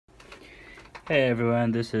Hey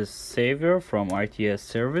everyone, this is Xavier from ITS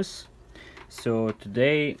Service. So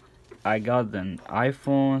today I got an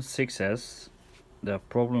iPhone 6s. The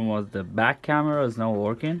problem was the back camera is not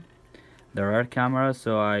working, the rear camera,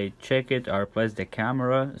 so I check it, I replace the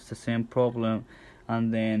camera, it's the same problem.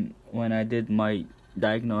 And then when I did my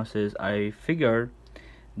diagnosis, I figured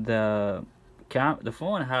the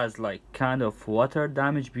phone has like kind of water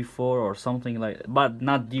damage before or something like, but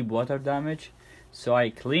not deep water damage. So I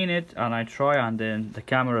clean it and I try, and then the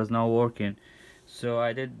camera is not working. So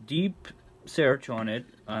I did deep search on it,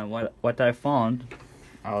 and what I found,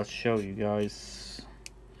 I'll show you guys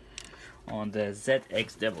on the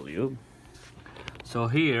ZXW. So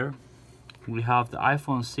here we have the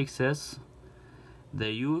iPhone 6s,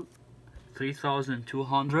 the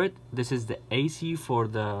U3200. This is the AC for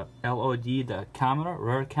the LOD, the camera,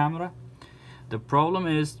 rear camera. The problem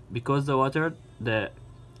is because the water, the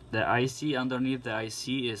IC underneath the IC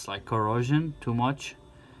is like corrosion too much,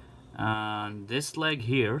 and this leg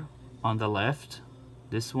here on the left,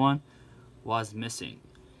 this one was missing.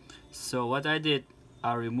 So what I did,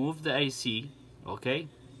 I removed the IC, okay,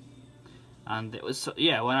 and it was,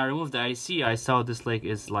 yeah, when I removed the IC I saw this leg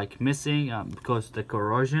is like missing because the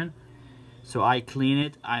corrosion. So I clean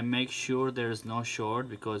it, I make sure there's no short,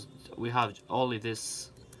 because we have only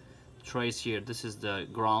this trace here. This is the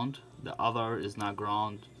ground, the other is not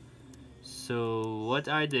ground. So what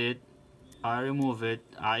I did, I remove it,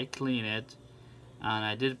 I clean it, and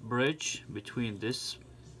I did bridge between this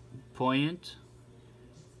point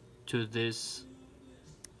to this.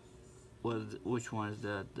 Which one is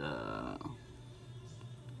that?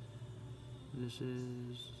 This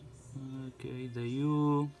is okay.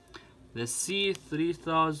 The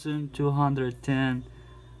C3210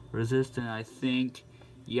 resistant, I think.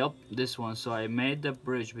 Yep, this one. So I made the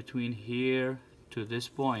bridge between here to this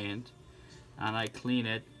point, and I clean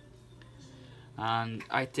it, and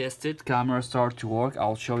I test it. Camera start to work.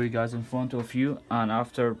 I'll show you guys in front of you, and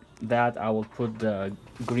after that I will put the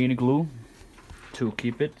green glue to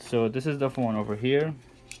keep it. So this is the phone over here.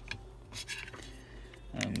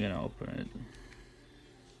 I'm gonna open it.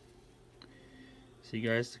 See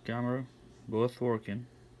guys, the camera both working,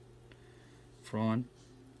 front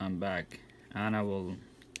and back, and I will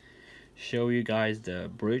show you guys the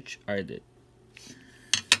bridge I did.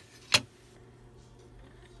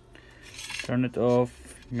 Turn it off.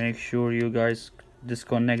 Make sure you guys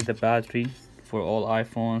disconnect the battery for all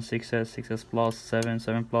iPhone 6s, 6s Plus, 7,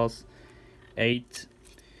 7 Plus, 8,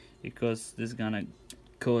 because this is gonna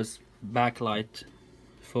cause backlight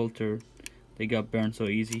filter. They got burned so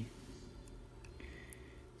easy.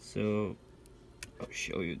 So I'll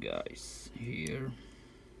show you guys here.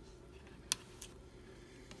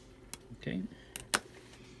 Okay.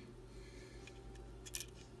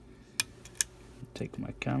 Take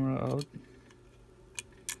my camera out.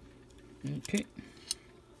 Okay,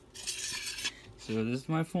 so this is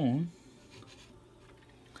my phone.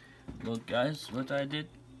 Look guys, what I did,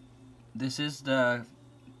 this is the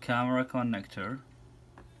camera connector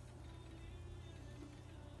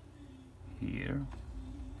here.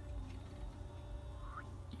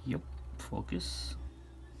 Yep, focus.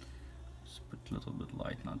 Let's put a little bit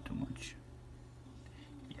light, not too much.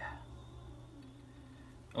 Yeah.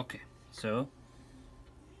 Okay, so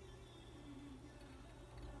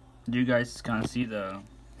you guys can see the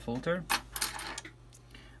filter.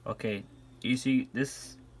 Okay, you see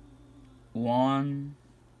this one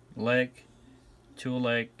leg, two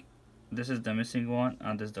leg, this is the missing one,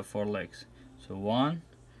 and this is the 4 legs. So 1,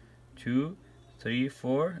 2, 3,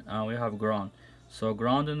 4, and we have ground. So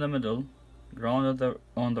ground in the middle, ground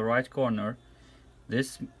on the right corner.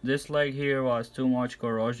 This leg here was too much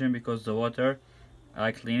corrosion because the water,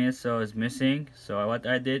 I cleaned it, so it's missing. So what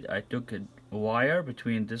I did, I took a wire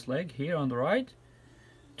between this leg here on the right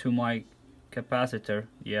to my capacitor.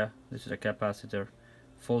 Yeah, this is a capacitor.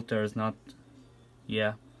 Filter is not,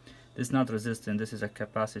 yeah, this is not resistant, this is a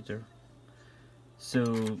capacitor.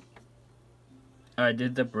 So I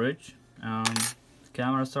did the bridge, and the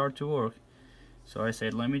camera started to work. So I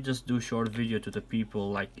said, let me just do short video to the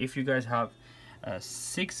people. Like, if you guys have a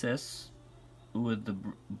 6s with the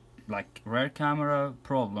like rear camera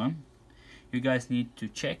problem, you guys need to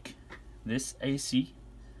check this AC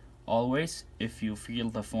always. If you feel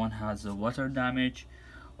the phone has a water damage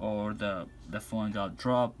or the phone got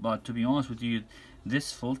dropped, but to be honest with you,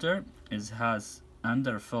 this filter has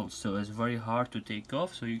underfilled, so it's very hard to take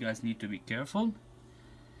off, so you guys need to be careful.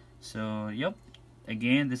 So yep,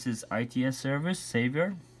 again, this is ITS Service,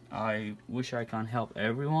 Xavier. I wish I can help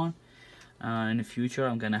everyone. In the future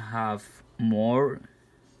I'm gonna have more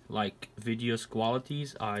like videos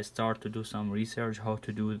qualities. I start to do some research how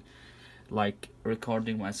to do like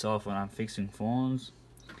recording myself when I'm fixing phones.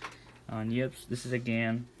 And yep, this is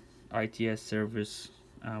again ITS service.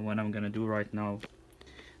 What I'm gonna do right now,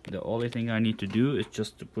 the only thing I need to do is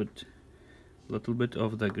just to put a little bit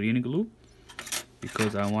of the green glue,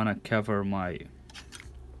 because I want to cover my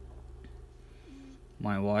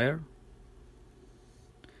wire.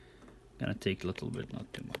 Gonna take a little bit,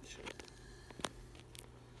 not too much.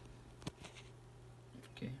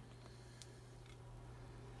 Okay.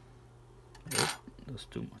 Oh, that's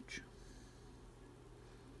too much.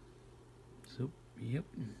 So, yep.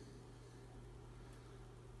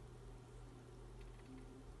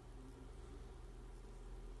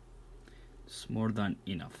 It's more than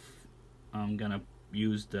enough. I'm gonna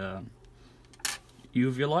use the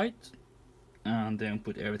UV light and then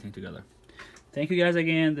put everything together. Thank you guys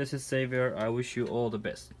again. This is Xavier. I wish you all the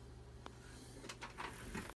best.